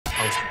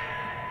I was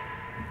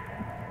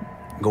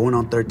going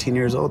on 13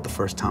 years old the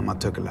first time I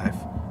took a life.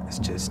 It's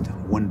just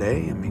one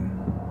day, I mean,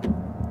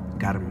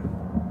 got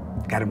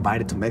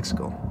invited to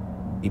Mexico.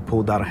 He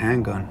pulled out a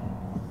handgun,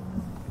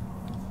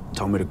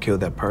 told me to kill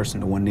that person,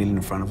 the one kneeling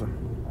in front of him.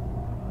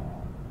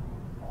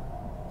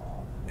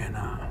 And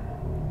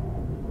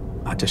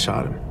I just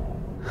shot him.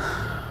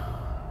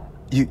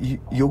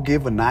 You'll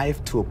give a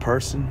knife to a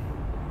person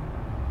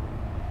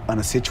in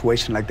a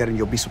situation like that, and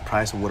you'll be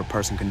surprised at what a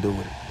person can do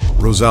with it.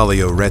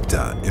 Rosalio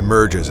Reta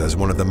emerges as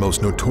one of the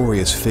most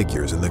notorious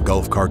figures in the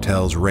Gulf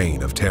Cartel's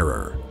reign of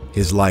terror.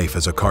 His life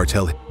as a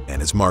cartel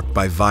hitman is marked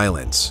by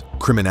violence,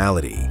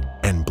 criminality,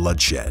 and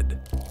bloodshed.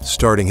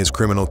 Starting his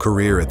criminal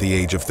career at the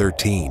age of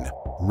 13,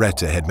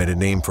 Reta had made a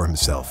name for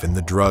himself in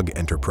the drug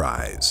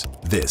enterprise.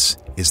 This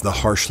is the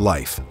harsh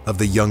life of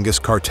the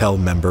youngest cartel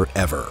member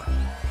ever.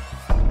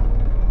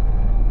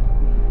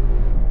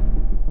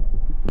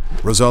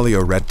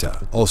 Rosalio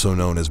Reta, also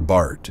known as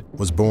Bart,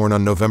 was born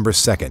on November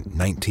 2,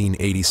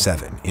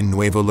 1987, in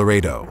Nuevo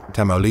Laredo,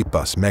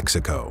 Tamaulipas,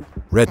 Mexico.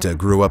 Reta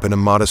grew up in a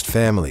modest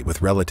family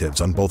with relatives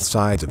on both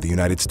sides of the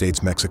United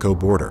States-Mexico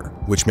border,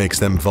 which makes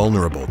them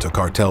vulnerable to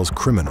cartels'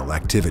 criminal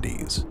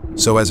activities.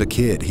 So as a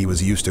kid, he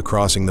was used to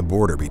crossing the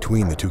border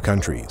between the two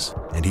countries,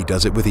 and he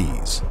does it with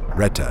ease.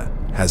 Reta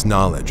has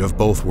knowledge of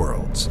both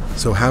worlds.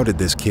 So how did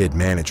this kid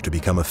manage to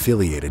become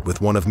affiliated with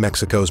one of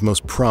Mexico's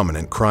most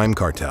prominent crime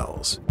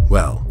cartels?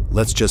 Well,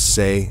 let's just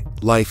say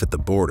life at the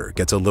border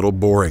gets a little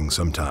boring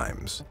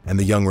sometimes, and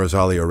the young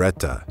Rosalio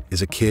Reta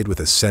is a kid with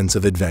a sense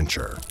of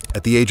adventure.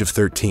 At the age of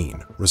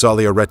 13,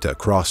 Rosalio Reta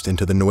crossed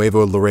into the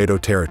Nuevo Laredo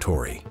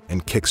territory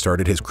and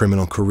kickstarted his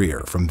criminal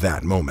career from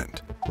that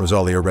moment.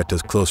 Rosalio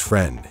Reta's close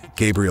friend,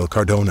 Gabriel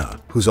Cardona,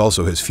 who's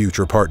also his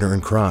future partner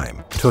in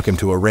crime, took him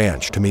to a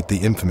ranch to meet the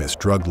infamous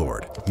drug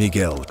lord,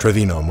 Miguel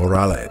Trevino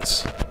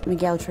Morales.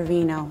 Miguel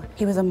Trevino,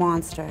 he was a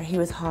monster. He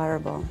was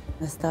horrible.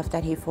 The stuff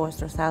that he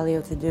forced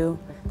Rosalio to do,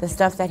 the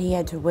stuff that he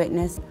had to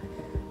witness,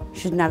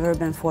 should never have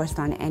been forced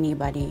on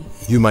anybody.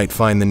 You might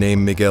find the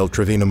name Miguel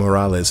Trevino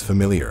Morales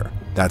familiar.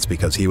 That's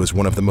because he was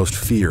one of the most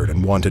feared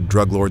and wanted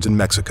drug lords in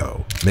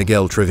Mexico.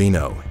 Miguel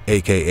Trevino,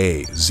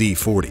 aka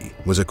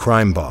Z40, was a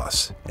crime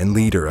boss and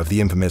leader of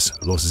the infamous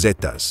Los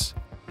Zetas.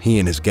 He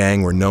and his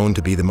gang were known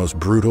to be the most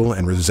brutal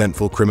and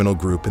resentful criminal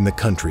group in the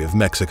country of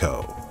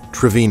Mexico.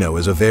 Trevino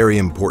is a very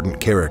important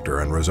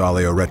character in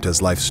Rosalio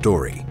Reta's life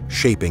story,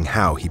 shaping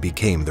how he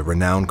became the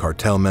renowned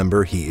cartel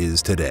member he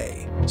is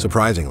today.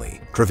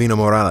 Surprisingly, Trevino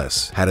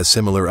Morales had a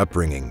similar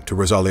upbringing to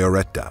Rosalio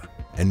Reta,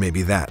 and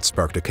maybe that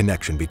sparked a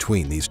connection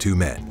between these two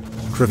men.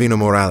 Trevino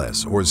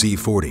Morales, or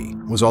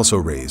Z40, was also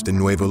raised in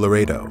Nuevo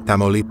Laredo,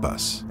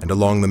 Tamaulipas, and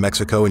along the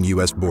Mexico and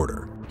US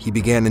border. He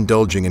began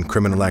indulging in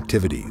criminal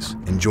activities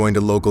and joined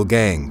a local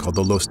gang called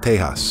the Los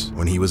Tejas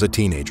when he was a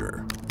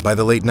teenager. By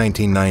the late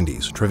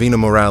 1990s, Trevino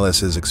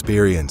Morales'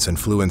 experience and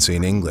fluency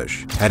in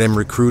English had him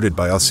recruited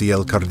by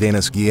Ociel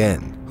Cardenas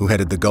Guillen, who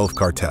headed the Gulf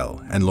Cartel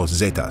and Los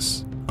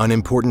Zetas. An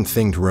important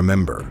thing to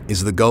remember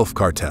is the Gulf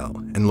Cartel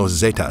and Los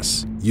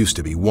Zetas used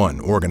to be one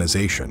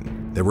organization.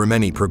 There were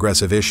many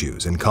progressive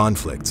issues and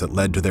conflicts that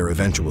led to their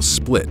eventual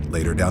split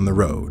later down the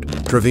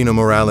road. Trevino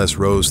Morales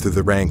rose through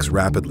the ranks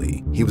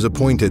rapidly. He was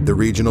appointed the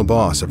regional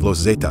boss of Los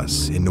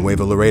Zetas in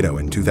Nuevo Laredo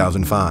in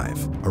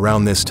 2005.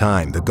 Around this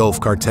time, the Gulf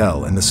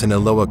Cartel and the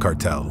Sinaloa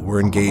Cartel were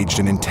engaged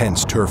in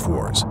intense turf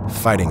wars,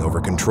 fighting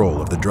over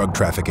control of the drug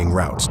trafficking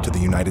routes to the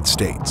United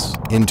States.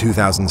 In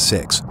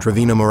 2006,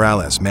 Trevino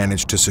Morales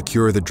managed to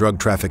secure the drug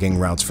trafficking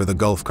routes for the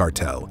Gulf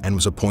Cartel and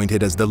was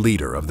appointed as the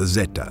leader of the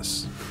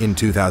Zetas. In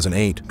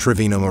 2008,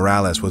 Trevino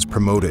Morales was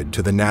promoted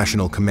to the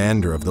national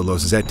commander of the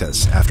Los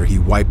Zetas after he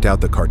wiped out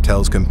the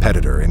cartel's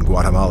competitor in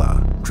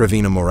Guatemala.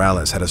 Trevino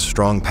Morales had a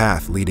strong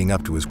path leading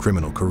up to his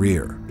criminal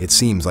career. It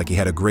seems like he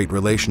had a great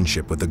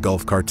relationship with the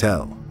Gulf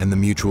Cartel, and the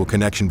mutual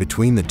connection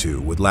between the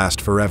two would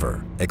last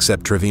forever.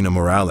 Except Trevino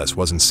Morales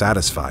wasn't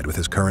satisfied with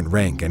his current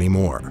rank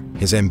anymore.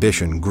 His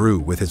ambition grew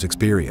with his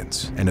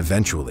experience, and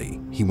eventually,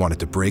 he wanted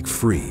to break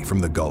free from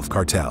the Gulf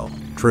Cartel.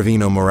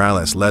 Trevino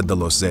Morales led the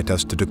Los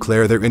Zetas to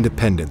declare their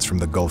independence from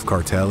the Gulf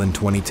Cartel in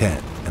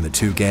 2010, and the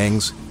two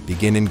gangs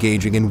began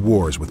engaging in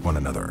wars with one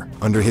another.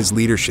 Under his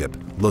leadership,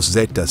 Los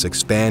Zetas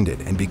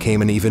expanded and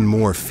became an even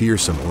more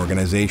fearsome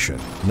organization.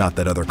 Not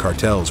that other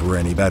cartels were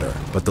any better,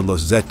 but the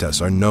Los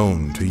Zetas are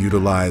known to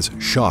utilize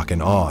shock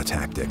and awe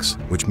tactics,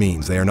 which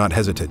means they are not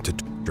hesitant to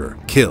torture,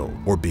 kill,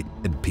 or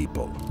behead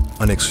people.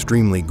 An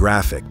extremely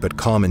graphic but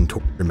common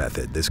torture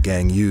method this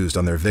gang used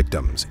on their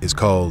victims is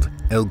called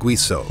el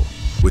guiso,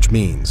 which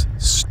means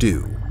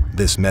stew.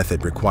 This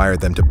method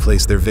required them to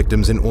place their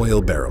victims in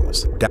oil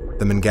barrels, douse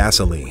them in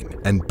gasoline,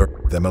 and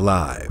burn them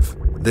alive.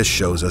 This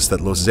shows us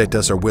that Los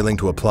Zetas are willing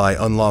to apply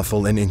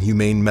unlawful and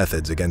inhumane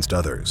methods against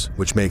others,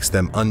 which makes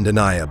them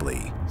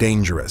undeniably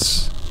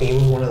dangerous. He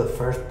was one of the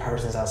first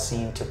persons I've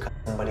seen to cut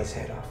somebody's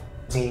head off.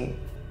 He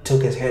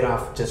took his head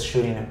off just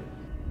shooting him.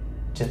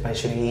 Just by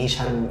shooting, he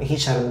shot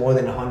him more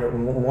than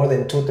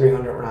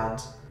 200-300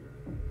 rounds.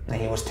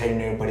 And he was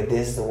telling everybody,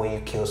 this is the way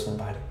you kill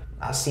somebody.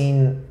 I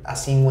seen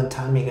one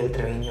time Miguel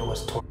Trevino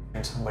was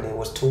torturing somebody. It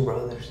was two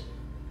brothers.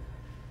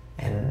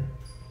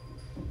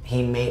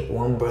 he made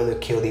one brother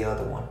kill the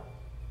other one.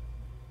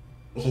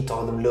 He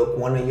told them, look,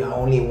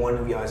 only one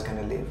of y'all is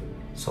gonna live.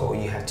 So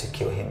you have to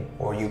kill him,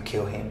 or you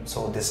kill him,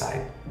 so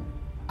decide.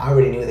 I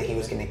already knew that he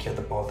was gonna kill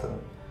the both of them,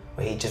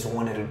 but he just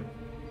wanted to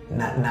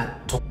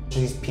not torture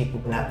these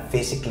people, not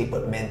physically,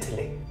 but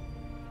mentally.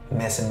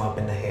 Mess him up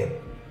in the head,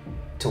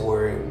 to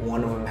where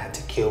one of them had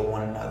to kill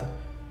one another.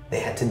 They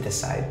had to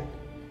decide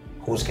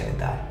who's gonna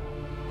die,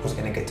 who's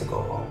gonna get to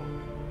go home.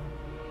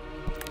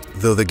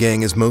 Though the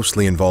gang is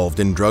mostly involved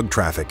in drug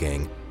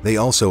trafficking, they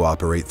also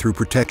operate through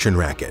protection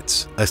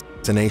rackets,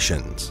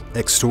 assassinations,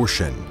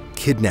 extortion,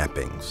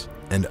 kidnappings,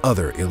 and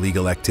other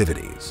illegal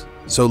activities.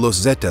 So Los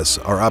Zetas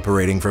are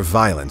operating for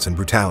violence and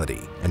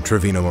brutality, and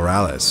Trevino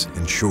Morales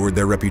ensured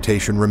their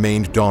reputation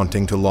remained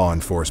daunting to law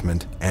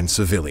enforcement and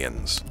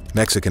civilians.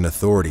 Mexican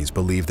authorities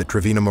believe that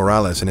Trevino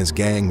Morales and his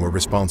gang were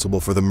responsible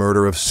for the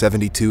murder of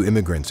 72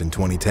 immigrants in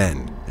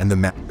 2010 and the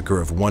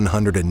massacre of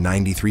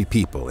 193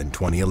 people in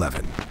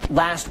 2011.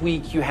 Last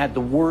week, you had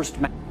the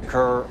worst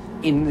massacre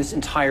in this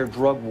entire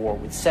drug war,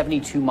 with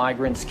 72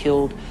 migrants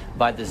killed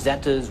by the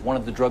Zetas, one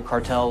of the drug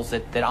cartels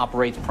that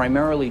operates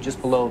primarily just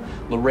below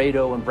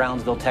Laredo and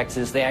Brownsville,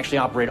 Texas. They actually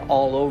operate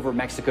all over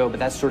Mexico, but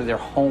that's sort of their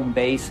home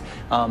base.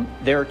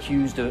 They're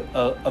accused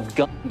of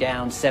gunning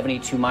down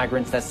 72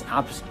 migrants. That's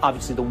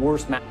obviously the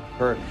worst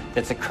massacre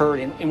that's occurred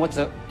in what's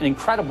an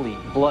incredibly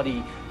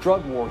bloody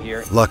drug war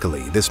here.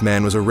 Luckily, this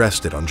man was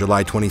arrested on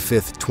July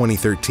 25,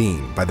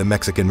 2013 by the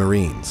Mexican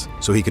Marines,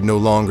 so he could no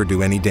longer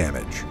do any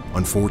damage.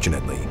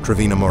 Unfortunately,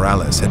 Trevino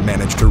Morales had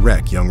managed to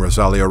wreck young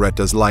Rosalio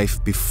Reta's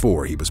life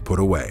before he was put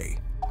away.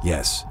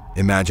 Yes,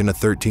 imagine a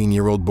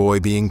 13-year-old boy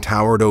being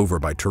towered over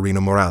by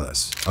Trevino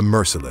Morales, a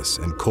merciless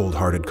and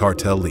cold-hearted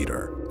cartel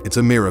leader. It's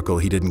a miracle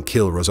he didn't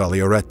kill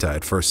Rosalio Reta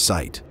at first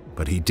sight,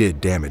 but he did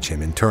damage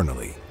him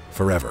internally,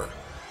 forever.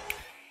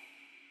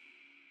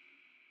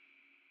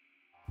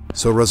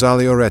 So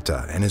Rosalio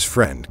Reta and his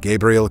friend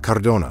Gabriel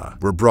Cardona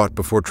were brought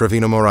before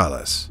Trevino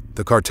Morales.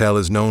 The cartel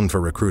is known for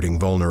recruiting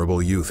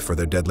vulnerable youth for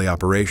their deadly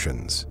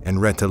operations, and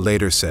Reta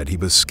later said he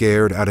was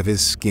scared out of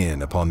his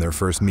skin upon their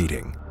first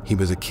meeting. He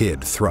was a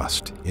kid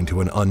thrust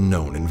into an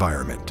unknown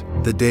environment.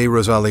 The day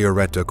Rosalio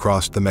Reta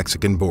crossed the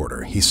Mexican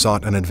border, he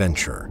sought an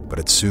adventure, but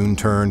it soon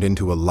turned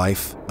into a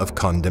life of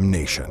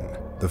condemnation.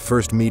 The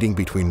first meeting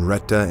between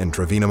Reta and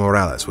Trevino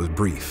Morales was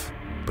brief,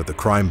 but the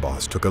crime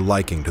boss took a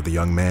liking to the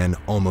young man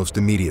almost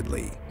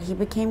immediately. He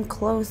became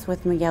close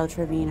with Miguel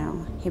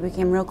Trevino. He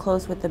became real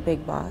close with the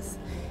big boss.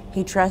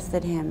 He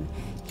trusted him.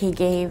 He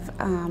gave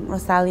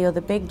Rosalio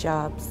the big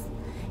jobs.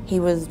 He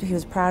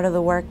was proud of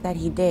the work that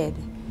he did.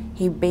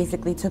 He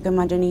basically took him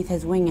underneath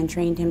his wing and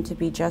trained him to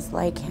be just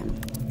like him.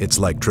 It's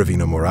like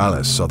Trevino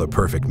Morales saw the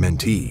perfect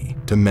mentee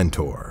to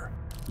mentor.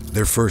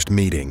 Their first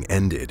meeting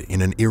ended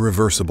in an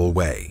irreversible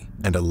way,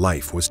 and a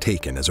life was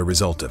taken as a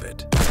result of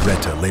it.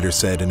 Reta later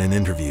said in an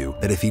interview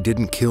that if he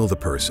didn't kill the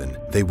person,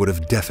 they would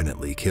have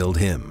definitely killed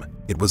him.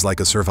 It was like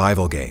a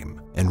survival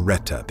game, and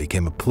Reta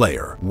became a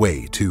player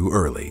way too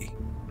early.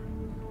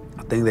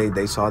 I think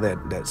they saw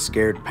that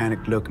scared,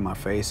 panicked look in my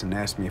face and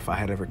asked me if I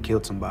had ever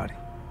killed somebody.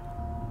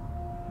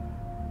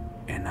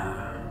 And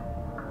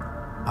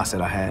I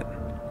said I had,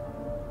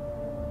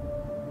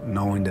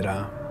 knowing that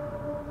I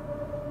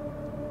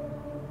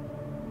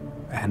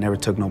had never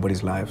took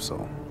nobody's life,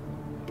 so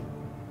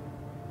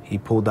he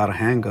pulled out a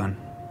handgun,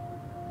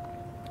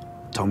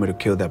 told me to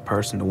kill that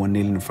person, the one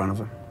kneeling in front of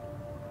him.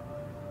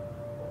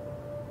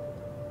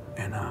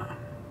 And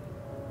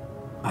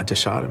I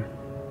just shot him.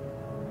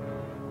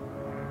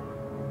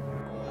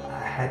 I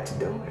had to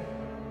do it.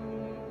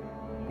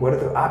 What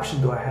other option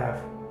do I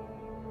have?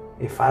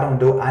 If I don't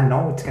do it, I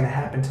know it's gonna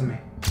happen to me.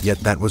 Yet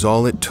that was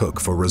all it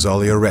took for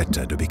Rosalio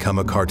Reta to become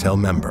a cartel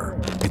member.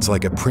 It's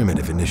like a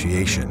primitive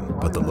initiation,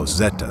 but the Los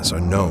Zetas are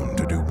known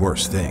to do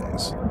worse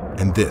things.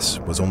 And this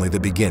was only the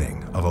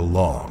beginning of a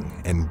long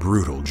and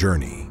brutal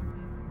journey.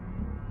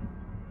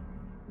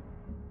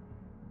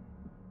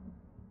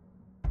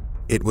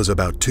 It was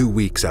about 2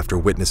 weeks after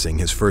witnessing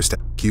his first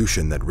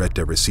execution that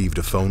Reta received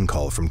a phone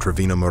call from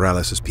Trevino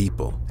Morales'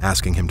 people,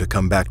 asking him to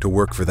come back to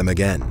work for them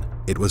again.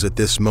 It was at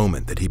this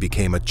moment that he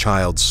became a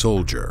child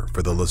soldier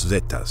for the Los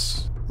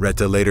Zetas.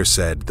 Reta later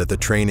said that the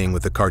training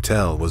with the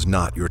cartel was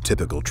not your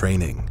typical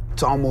training.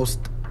 It's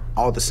almost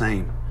all the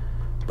same,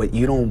 but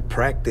you don't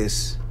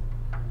practice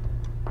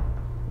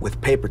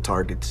with paper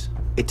targets.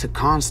 It's a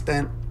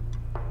constant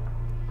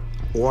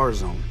war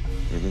zone.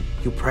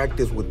 You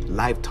practice with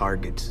live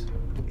targets.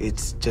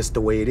 It's just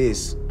the way it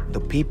is. The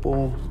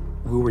people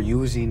we were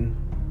using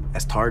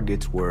as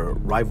targets were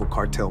rival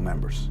cartel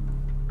members.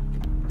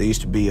 There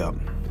used to be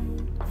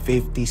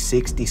 50,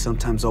 60,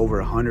 sometimes over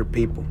 100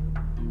 people,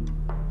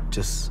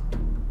 just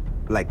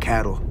like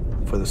cattle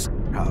for the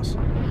house.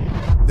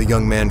 The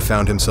young man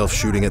found himself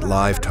shooting at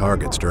live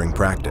targets during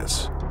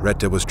practice.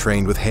 Reta was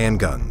trained with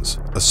handguns,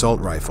 assault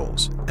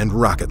rifles, and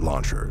rocket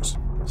launchers.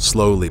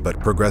 Slowly but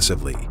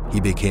progressively, he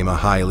became a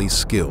highly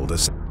skilled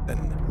assassin.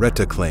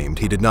 Reta claimed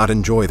he did not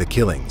enjoy the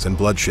killings and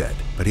bloodshed,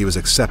 but he was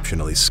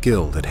exceptionally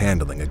skilled at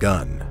handling a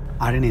gun.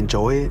 I didn't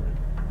enjoy it,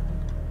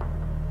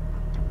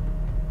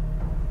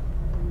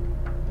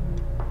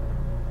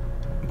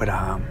 But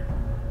I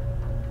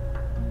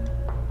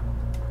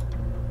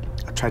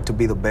tried to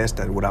be the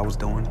best at what I was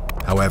doing.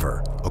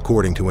 However,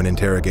 according to an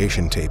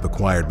interrogation tape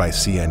acquired by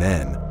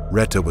CNN,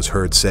 Reta was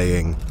heard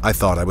saying, "I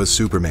thought I was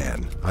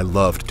Superman. I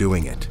loved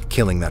doing it,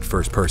 killing that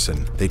first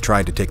person. They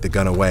tried to take the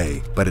gun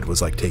away, but it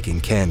was like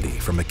taking candy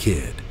from a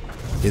kid."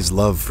 His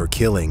love for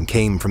killing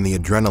came from the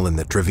adrenaline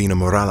that Trevino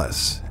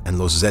Morales and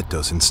Los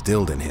Zetos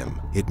instilled in him.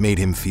 It made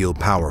him feel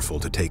powerful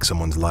to take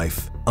someone's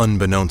life.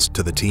 Unbeknownst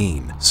to the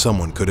teen,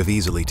 someone could have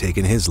easily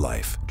taken his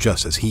life,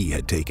 just as he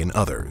had taken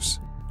others.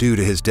 Due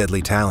to his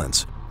deadly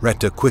talents,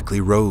 Reta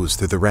quickly rose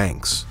through the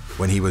ranks.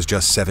 When he was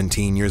just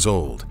 17 years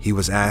old, he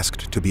was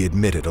asked to be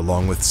admitted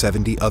along with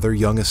 70 other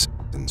young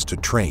assassins to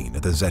train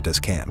at the Zetas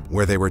camp,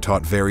 where they were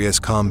taught various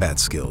combat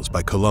skills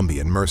by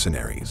Colombian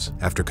mercenaries.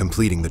 After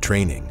completing the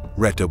training,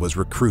 Reta was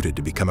recruited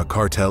to become a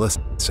cartel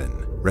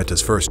assassin.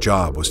 Reta's first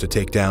job was to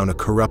take down a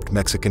corrupt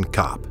Mexican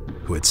cop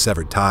who had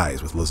severed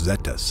ties with Los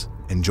Zetas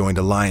and joined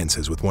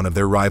alliances with one of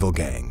their rival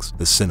gangs,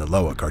 the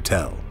Sinaloa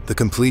cartel. The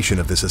completion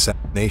of this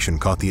assassination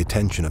caught the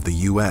attention of the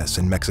US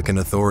and Mexican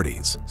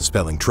authorities,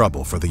 spelling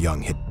trouble for the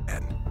young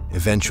hitman.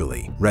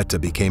 Eventually, Reta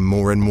became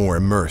more and more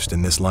immersed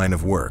in this line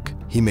of work.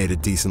 He made a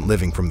decent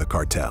living from the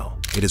cartel.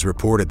 It is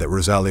reported that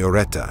Rosalio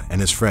Reta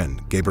and his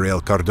friend Gabriel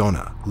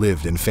Cardona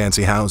lived in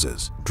fancy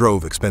houses,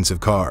 drove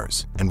expensive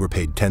cars, and were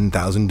paid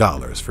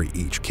 $10,000 for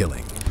each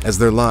killing. As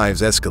their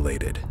lives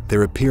escalated,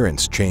 their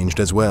appearance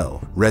changed as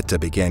well. Reta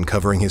began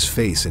covering his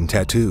face in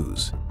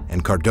tattoos,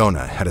 and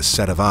Cardona had a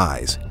set of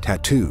eyes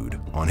tattooed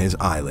on his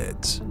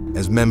eyelids.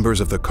 As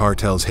members of the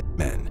cartel's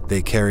hitmen,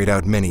 they carried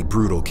out many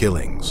brutal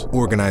killings,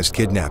 organized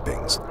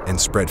kidnappings, and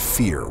spread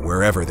fear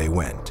wherever they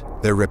went.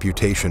 Their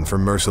reputation for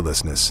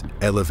mercilessness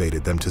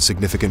elevated them to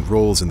significant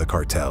roles in the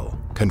cartel,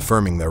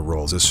 confirming their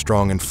roles as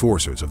strong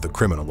enforcers of the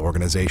criminal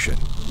organization.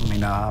 I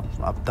mean,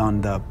 I've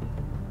done the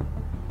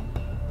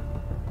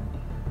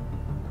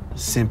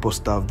simple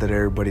stuff that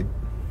everybody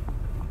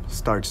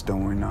starts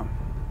doing.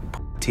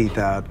 Teeth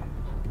out,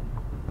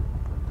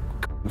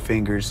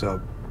 fingers up,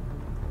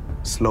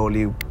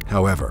 slowly.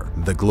 However,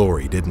 the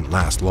glory didn't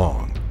last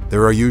long.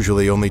 There are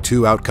usually only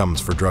two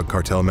outcomes for drug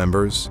cartel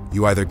members.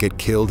 You either get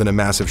killed in a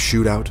massive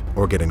shootout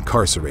or get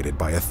incarcerated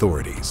by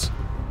authorities.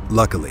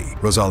 Luckily,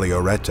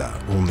 Rosalio Reta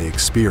only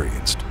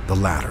experienced the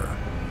latter.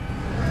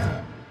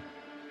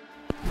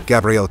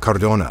 Gabriel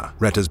Cardona,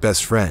 Reta's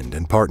best friend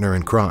and partner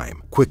in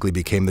crime, quickly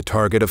became the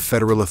target of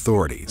federal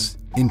authorities.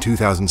 In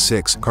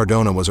 2006,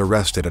 Cardona was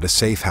arrested at a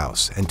safe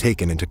house and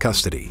taken into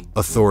custody.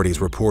 Authorities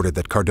reported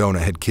that Cardona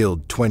had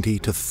killed 20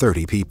 to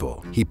 30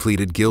 people. He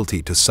pleaded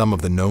guilty to some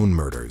of the known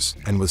murders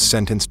and was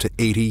sentenced to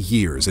 80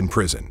 years in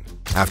prison.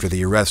 After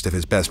the arrest of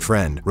his best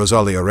friend,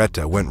 Rosalio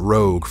Reta went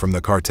rogue from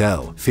the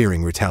cartel,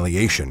 fearing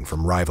retaliation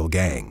from rival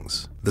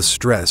gangs. The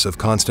stress of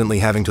constantly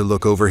having to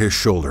look over his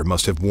shoulder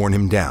must have worn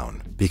him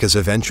down, because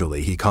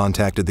eventually he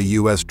contacted the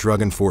U.S.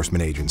 Drug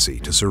Enforcement Agency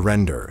to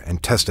surrender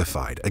and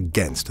testified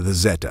against the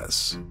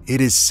Zetas.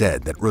 It is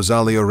said that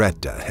Rosalio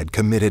Reta had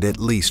committed at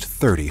least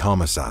 30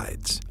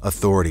 homicides.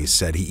 Authorities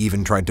said he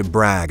even tried to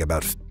brag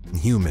about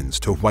humans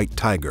to white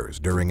tigers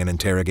during an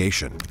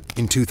interrogation.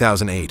 In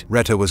 2008,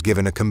 Reta was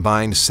given a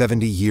combined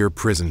 70-year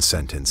prison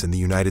sentence in the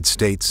United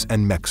States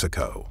and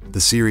Mexico.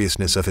 The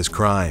seriousness of his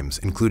crimes,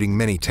 including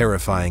many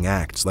terrifying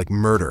acts like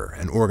murder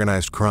and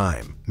organized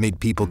crime, made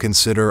people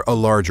consider a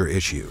larger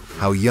issue: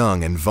 how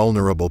young and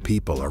vulnerable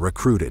people are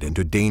recruited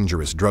into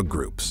dangerous drug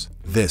groups.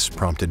 This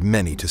prompted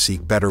many to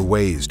seek better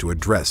ways to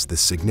address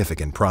this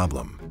significant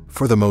problem.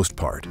 For the most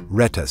part,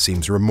 Reta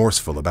seems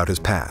remorseful about his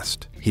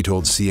past. He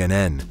told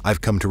CNN, "I've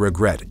come to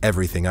regret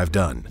everything I've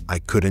done. I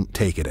couldn't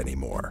take it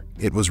anymore.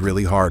 It was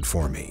really hard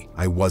for me.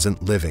 I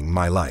wasn't living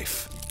my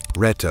life."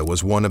 Reta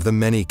was one of the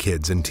many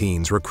kids and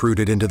teens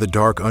recruited into the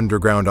dark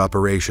underground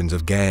operations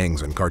of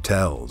gangs and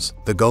cartels.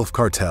 The Gulf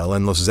Cartel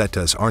and Los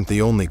Zetas aren't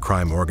the only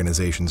crime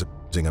organizations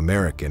using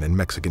American and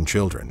Mexican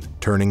children,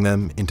 turning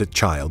them into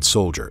child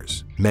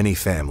soldiers. Many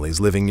families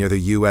living near the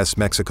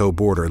US-Mexico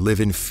border live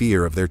in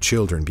fear of their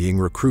children being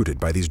recruited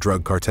by these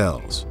drug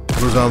cartels.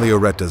 Rosalio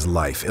Reta's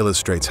life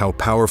illustrates how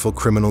powerful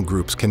criminal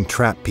groups can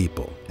trap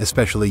people,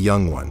 especially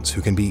young ones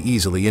who can be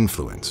easily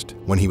influenced.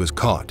 When he was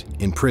caught,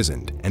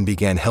 imprisoned, and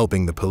began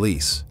helping the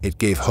police, it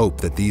gave hope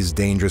that these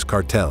dangerous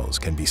cartels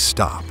can be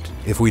stopped.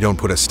 If we don't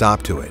put a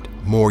stop to it,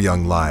 more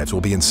young lives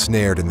will be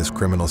ensnared in this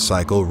criminal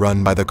cycle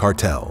run by the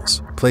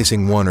cartels.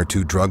 Placing one or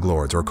two drug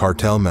lords or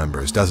cartel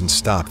members doesn't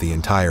stop the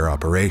entire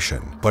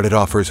operation, but it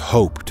offers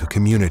hope to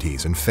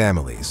communities and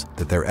families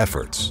that their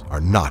efforts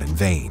are not in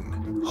vain.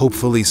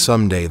 Hopefully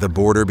someday the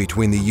border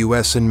between the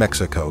US and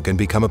Mexico can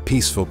become a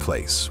peaceful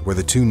place where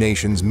the two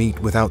nations meet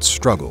without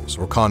struggles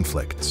or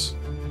conflicts.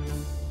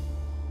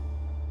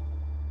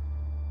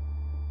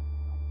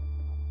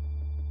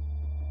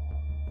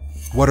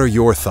 What are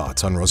your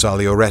thoughts on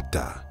Rosalio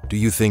Reta? Do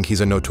you think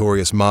he's a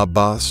notorious mob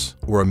boss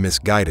or a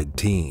misguided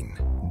teen?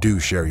 Do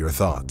share your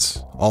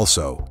thoughts.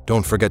 Also,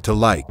 don't forget to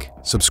like,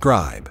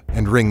 subscribe,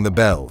 and ring the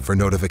bell for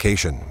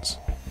notifications.